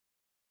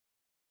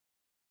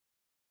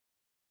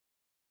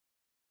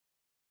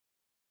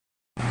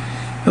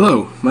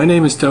Hello, my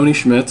name is Tony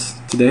Schmitz.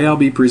 Today I'll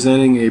be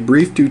presenting a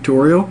brief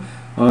tutorial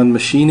on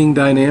machining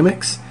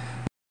dynamics.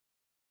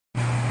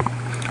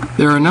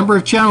 There are a number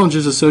of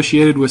challenges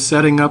associated with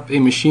setting up a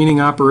machining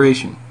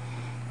operation.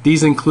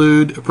 These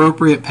include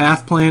appropriate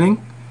path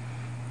planning,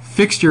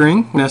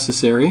 fixturing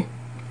necessary,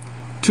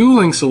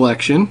 tooling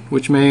selection,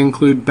 which may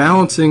include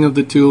balancing of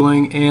the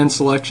tooling and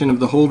selection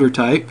of the holder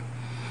type.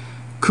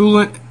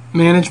 Coolant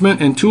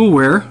management and tool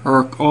wear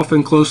are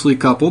often closely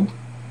coupled.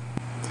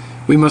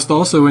 We must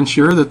also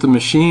ensure that the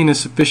machine is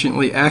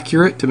sufficiently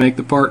accurate to make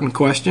the part in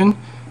question.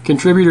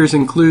 Contributors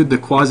include the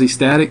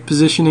quasi-static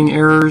positioning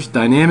errors,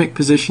 dynamic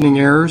positioning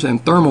errors,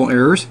 and thermal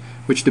errors,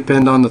 which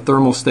depend on the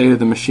thermal state of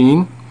the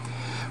machine.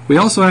 We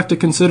also have to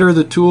consider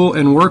the tool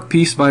and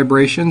workpiece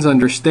vibrations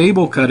under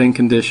stable cutting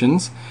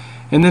conditions,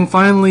 and then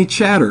finally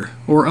chatter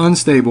or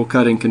unstable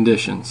cutting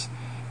conditions.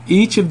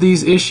 Each of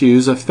these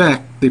issues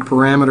affect the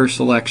parameter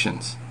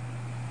selections.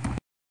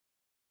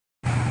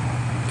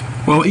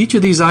 While each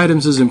of these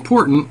items is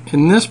important,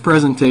 in this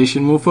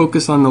presentation we'll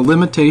focus on the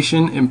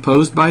limitation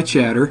imposed by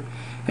chatter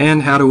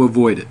and how to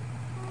avoid it.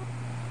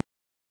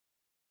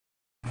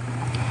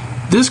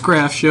 This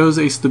graph shows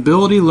a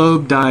stability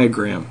lobe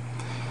diagram.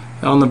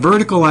 On the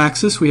vertical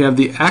axis we have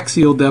the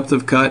axial depth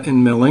of cut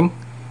in milling.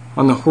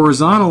 On the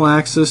horizontal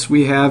axis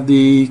we have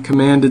the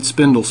commanded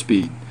spindle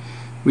speed.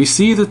 We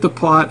see that the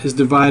plot is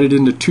divided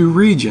into two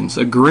regions,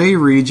 a gray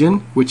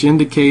region which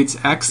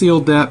indicates axial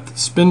depth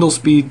spindle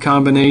speed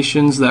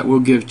combinations that will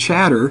give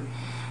chatter,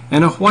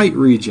 and a white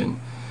region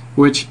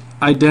which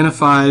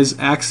identifies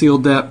axial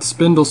depth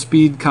spindle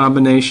speed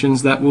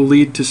combinations that will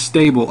lead to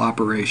stable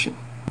operation.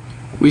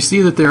 We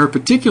see that there are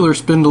particular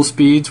spindle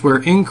speeds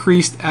where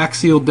increased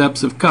axial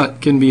depths of cut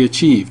can be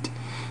achieved.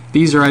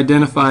 These are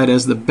identified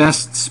as the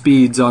best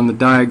speeds on the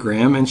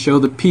diagram and show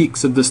the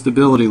peaks of the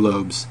stability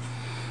lobes.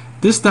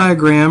 This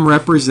diagram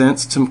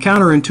represents some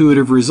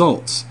counterintuitive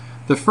results.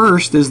 The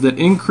first is that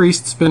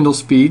increased spindle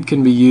speed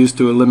can be used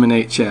to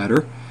eliminate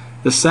chatter.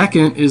 The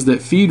second is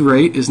that feed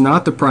rate is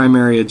not the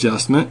primary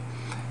adjustment.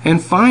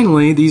 And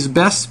finally, these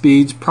best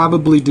speeds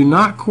probably do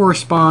not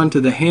correspond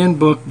to the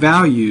handbook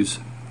values.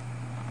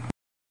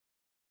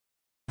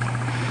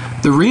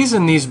 The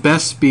reason these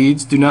best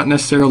speeds do not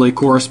necessarily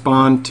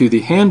correspond to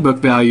the handbook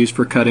values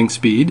for cutting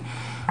speed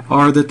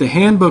are that the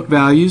handbook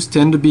values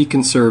tend to be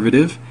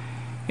conservative,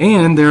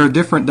 and there are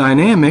different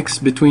dynamics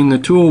between the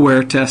tool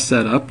wear test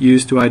setup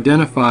used to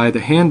identify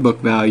the handbook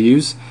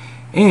values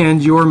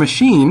and your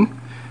machine,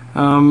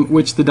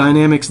 which the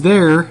dynamics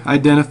there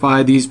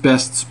identify these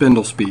best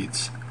spindle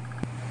speeds.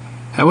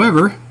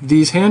 However,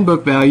 these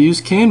handbook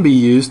values can be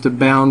used to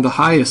bound the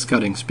highest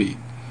cutting speed.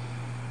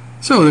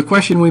 So the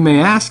question we may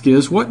ask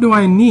is, what do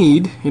I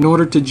need in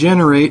order to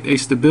generate a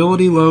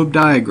stability lobe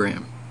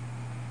diagram?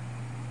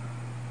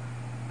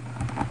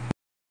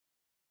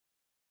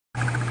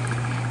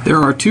 There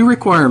are two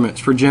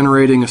requirements for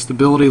generating a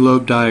stability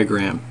lobe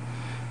diagram.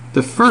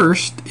 The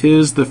first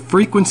is the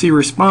frequency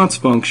response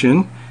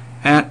function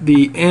at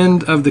the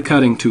end of the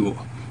cutting tool.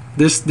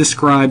 This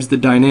describes the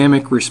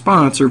dynamic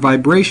response or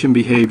vibration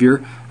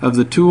behavior of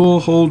the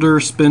tool, holder,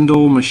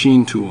 spindle,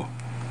 machine tool.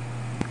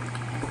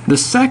 The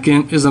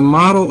second is a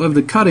model of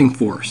the cutting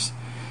force.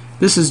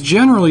 This is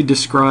generally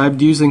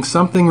described using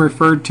something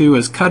referred to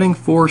as cutting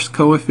force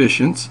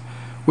coefficients,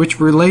 which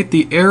relate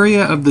the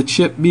area of the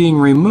chip being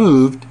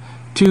removed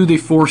to the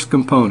force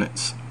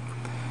components.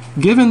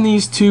 Given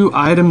these two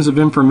items of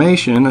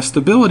information, a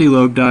stability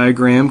lobe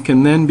diagram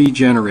can then be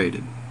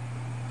generated.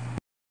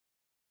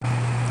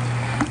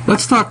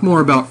 Let's talk more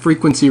about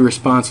frequency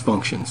response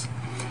functions.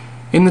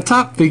 In the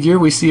top figure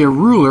we see a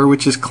ruler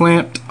which is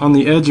clamped on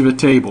the edge of a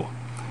table.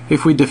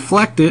 If we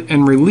deflect it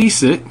and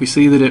release it, we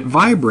see that it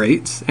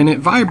vibrates, and it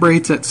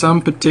vibrates at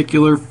some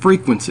particular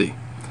frequency.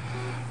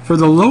 For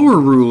the lower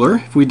ruler,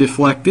 if we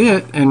deflect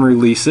it and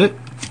release it,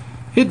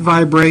 it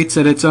vibrates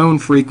at its own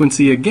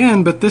frequency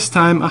again, but this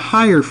time a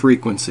higher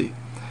frequency.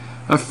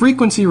 A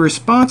frequency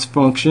response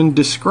function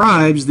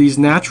describes these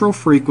natural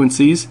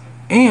frequencies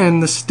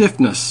and the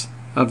stiffness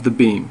of the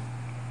beam.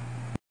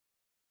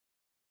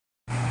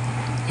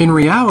 In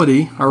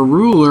reality, our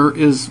ruler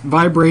is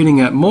vibrating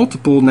at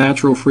multiple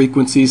natural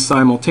frequencies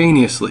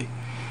simultaneously,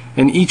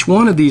 and each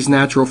one of these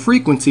natural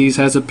frequencies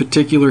has a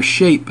particular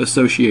shape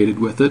associated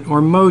with it,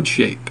 or mode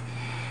shape.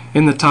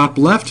 In the top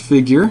left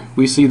figure,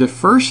 we see the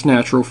first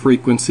natural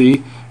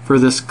frequency for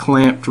this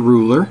clamped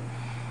ruler.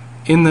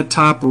 In the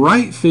top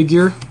right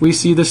figure, we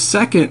see the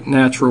second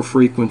natural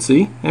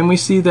frequency, and we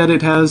see that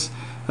it has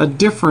a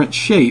different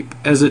shape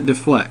as it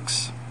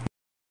deflects.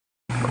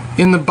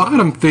 In the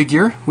bottom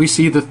figure, we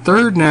see the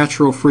third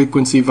natural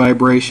frequency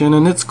vibration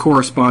and its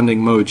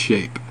corresponding mode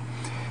shape.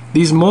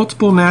 These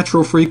multiple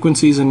natural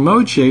frequencies and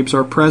mode shapes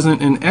are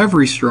present in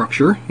every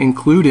structure,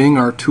 including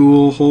our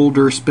tool,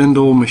 holder,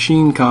 spindle,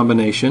 machine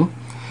combination,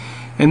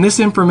 and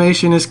this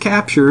information is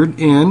captured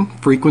in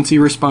frequency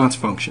response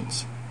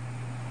functions.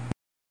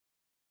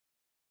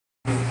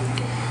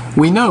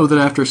 We know that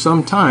after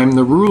some time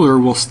the ruler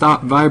will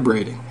stop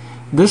vibrating.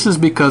 This is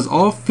because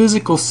all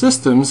physical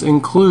systems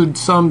include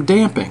some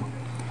damping.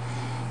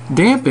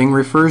 Damping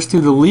refers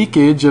to the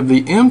leakage of the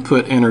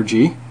input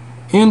energy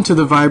into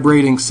the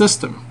vibrating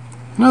system.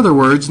 In other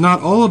words,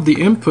 not all of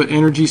the input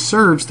energy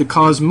serves to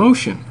cause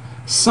motion.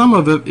 Some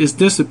of it is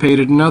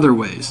dissipated in other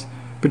ways,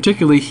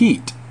 particularly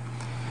heat.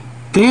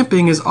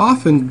 Damping is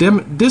often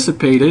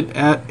dissipated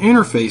at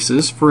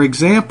interfaces, for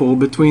example,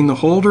 between the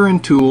holder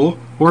and tool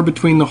or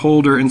between the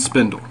holder and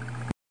spindle.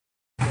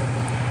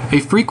 A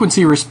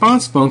frequency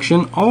response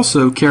function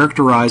also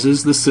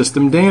characterizes the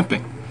system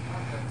damping.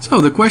 So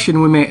the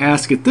question we may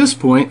ask at this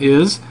point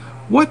is,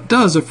 what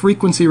does a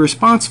frequency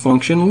response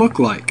function look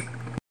like?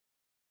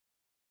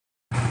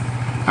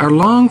 Our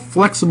long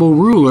flexible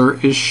ruler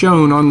is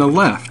shown on the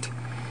left.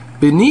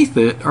 Beneath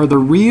it are the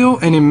real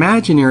and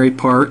imaginary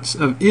parts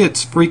of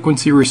its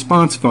frequency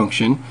response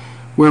function,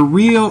 where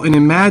real and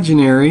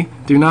imaginary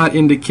do not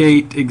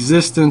indicate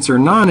existence or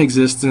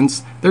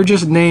non-existence, they're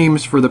just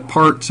names for the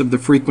parts of the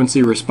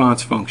frequency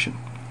response function.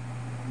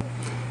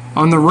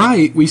 On the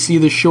right, we see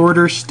the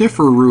shorter,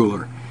 stiffer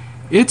ruler.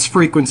 Its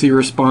frequency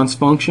response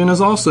function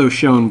is also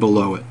shown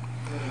below it.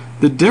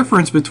 The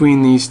difference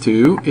between these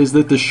two is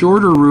that the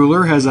shorter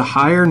ruler has a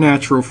higher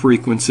natural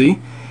frequency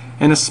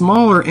and a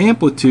smaller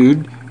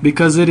amplitude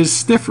because it is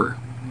stiffer.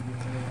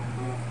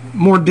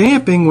 More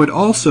damping would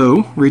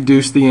also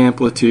reduce the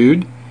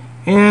amplitude,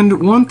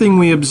 and one thing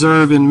we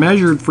observe in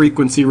measured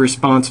frequency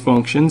response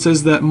functions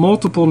is that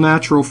multiple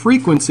natural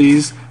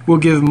frequencies will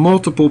give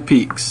multiple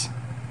peaks.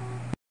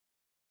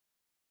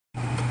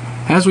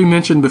 As we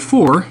mentioned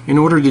before, in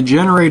order to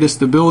generate a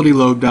stability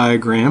lobe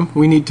diagram,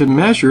 we need to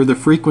measure the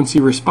frequency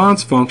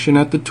response function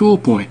at the tool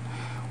point,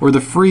 or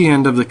the free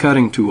end of the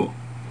cutting tool.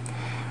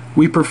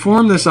 We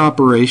perform this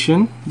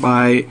operation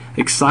by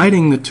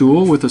exciting the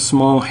tool with a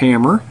small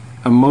hammer,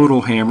 a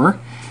modal hammer,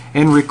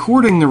 and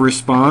recording the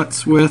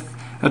response with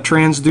a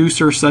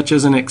transducer such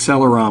as an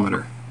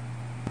accelerometer.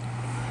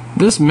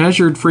 This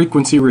measured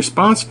frequency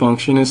response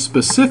function is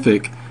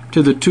specific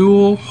to the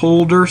tool,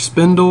 holder,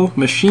 spindle,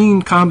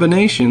 machine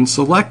combination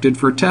selected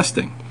for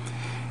testing.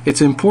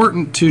 It's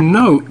important to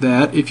note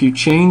that if you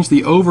change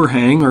the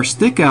overhang or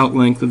stick-out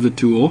length of the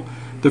tool,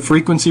 the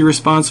frequency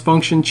response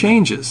function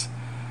changes.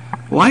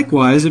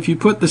 Likewise, if you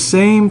put the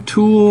same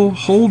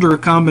tool-holder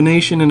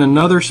combination in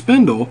another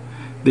spindle,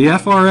 the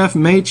FRF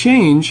may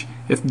change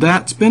if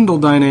that spindle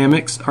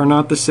dynamics are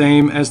not the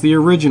same as the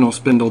original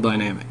spindle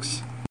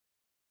dynamics.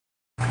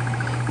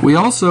 We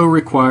also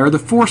require the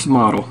force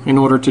model in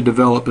order to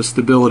develop a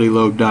stability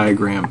lobe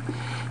diagram.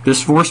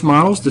 This force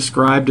model is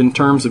described in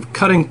terms of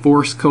cutting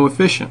force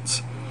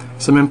coefficients.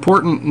 Some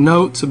important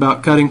notes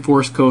about cutting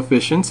force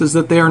coefficients is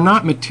that they are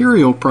not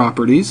material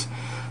properties,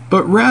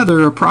 but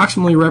rather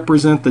approximately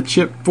represent the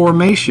chip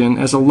formation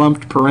as a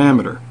lumped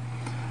parameter.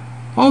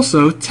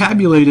 Also,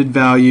 tabulated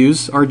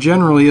values are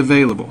generally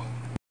available.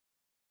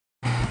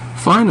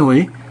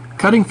 Finally,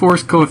 cutting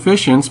force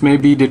coefficients may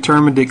be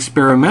determined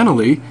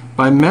experimentally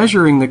by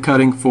measuring the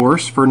cutting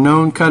force for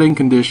known cutting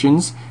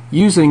conditions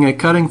using a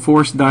cutting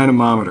force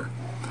dynamometer.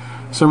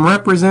 Some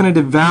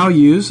representative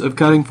values of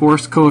cutting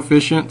force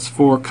coefficients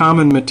for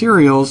common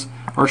materials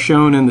are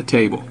shown in the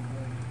table.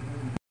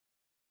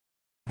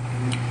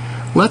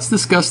 Let's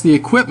discuss the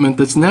equipment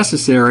that's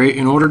necessary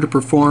in order to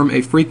perform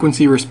a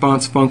frequency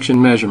response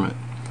function measurement.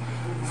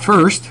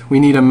 First, we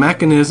need a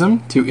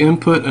mechanism to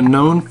input a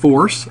known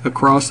force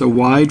across a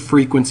wide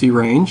frequency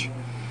range.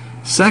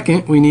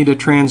 Second, we need a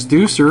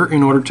transducer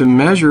in order to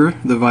measure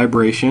the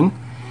vibration.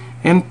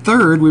 And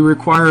third, we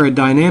require a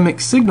dynamic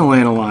signal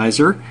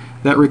analyzer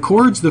that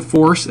records the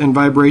force and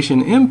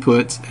vibration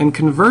inputs and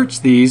converts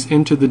these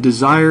into the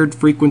desired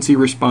frequency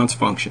response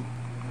function.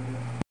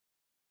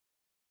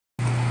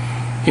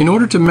 In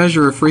order to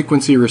measure a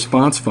frequency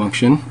response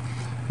function,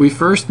 we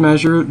first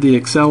measure the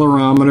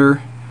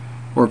accelerometer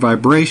or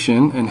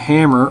vibration and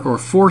hammer or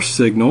force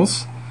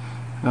signals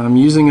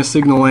using a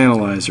signal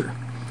analyzer.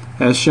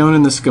 As shown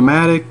in the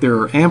schematic, there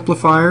are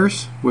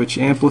amplifiers which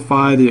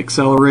amplify the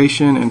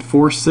acceleration and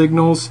force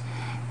signals.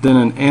 Then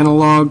an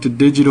analog to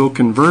digital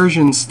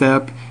conversion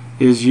step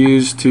is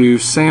used to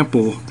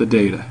sample the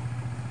data.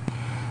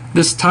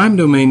 This time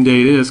domain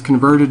data is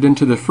converted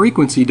into the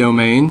frequency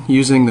domain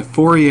using the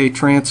Fourier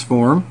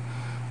transform,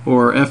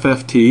 or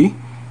FFT,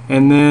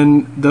 and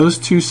then those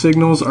two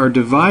signals are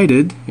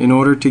divided in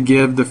order to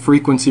give the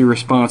frequency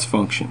response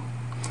function.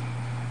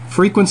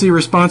 Frequency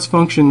response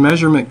function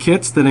measurement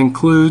kits that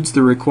includes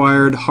the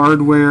required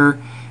hardware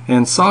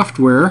and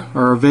software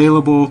are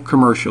available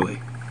commercially.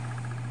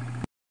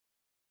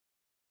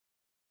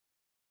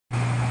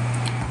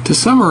 To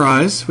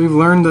summarize, we've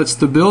learned that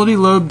stability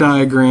lobe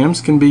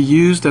diagrams can be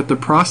used at the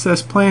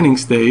process planning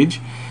stage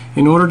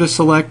in order to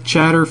select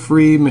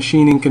chatter-free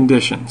machining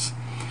conditions.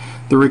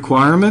 The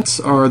requirements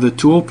are the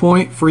tool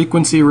point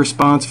frequency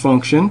response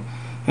function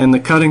and the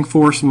cutting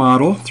force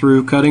model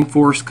through cutting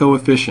force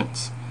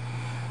coefficients.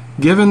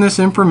 Given this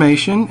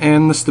information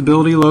and the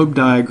stability lobe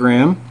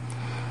diagram,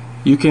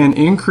 you can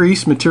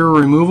increase material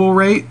removal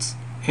rates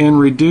and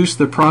reduce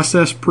the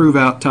process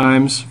prove-out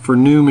times for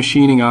new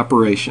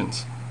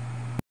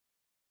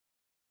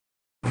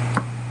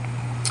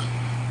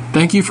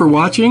Thank you for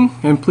watching,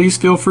 and please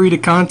feel free to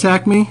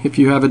contact me if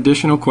you have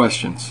additional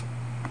questions.